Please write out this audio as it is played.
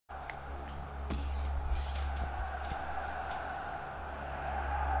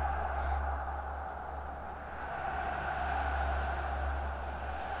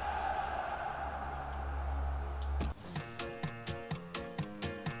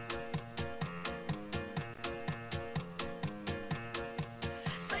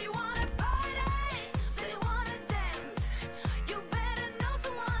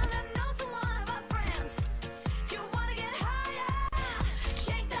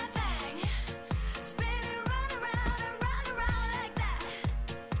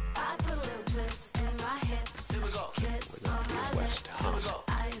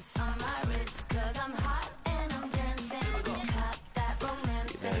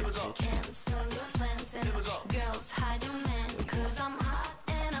Cancel your plans and girls hide your mans, 'cause I'm hot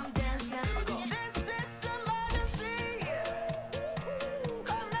and I'm dancing. This is emergency.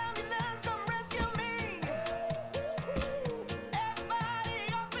 Call ambulance, come rescue me. Everybody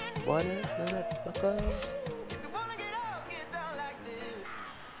up in here. What is it, fuckers? If you wanna get up, get down like this.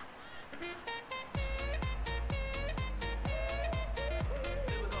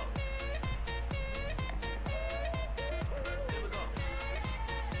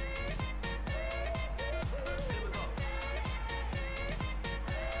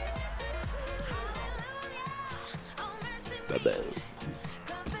 Bubble.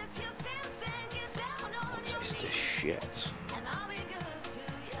 What is this shit?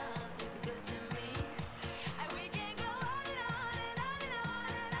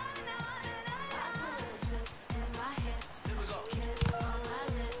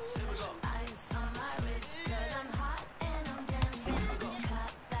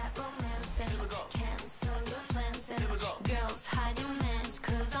 Girls hide your mans,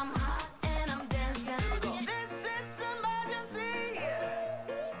 'cause I'm hot and I'm dancing. This is emergency.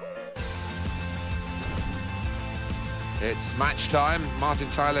 It's match time. Martin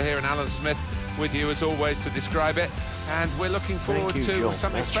Tyler here and Alan Smith with you as always to describe it. And we're looking forward Thank you, to John.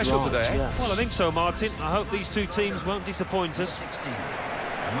 something That's special right, today. yes. Well, I think so, Martin. I hope these two teams won't disappoint us.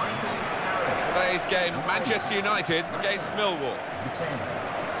 Today's game, Manchester United against Millwall.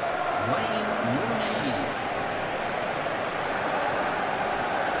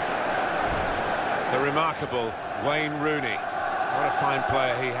 The remarkable Wayne Rooney. What a fine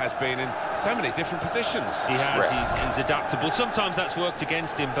player he has been in so many different positions. He has. He's adaptable. Sometimes that's worked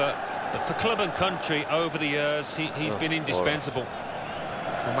against him, but for club and country over the years, he's been indispensable.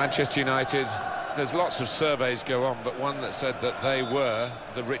 Well, Manchester United, there's lots of surveys go on, but one that said that they were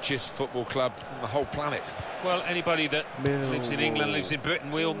the richest football club on the whole planet. Well, anybody that lives in England, lives in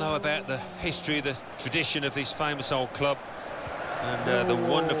Britain, we all know about the history, the tradition of this famous old club. And the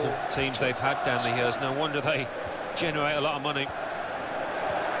wonderful teams they've had down the years. No wonder they generate a lot of money.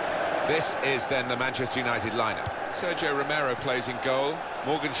 This is then the Manchester United lineup. Sergio Romero plays in goal.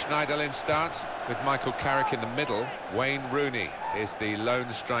 Morgan Schneiderlin starts with Michael Carrick in the middle. Wayne Rooney is the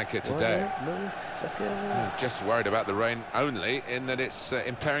lone striker today. Just worried about the rain only, in that it's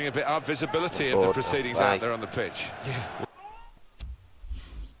impairing a bit our visibility of the proceedings out there on the pitch. Yeah.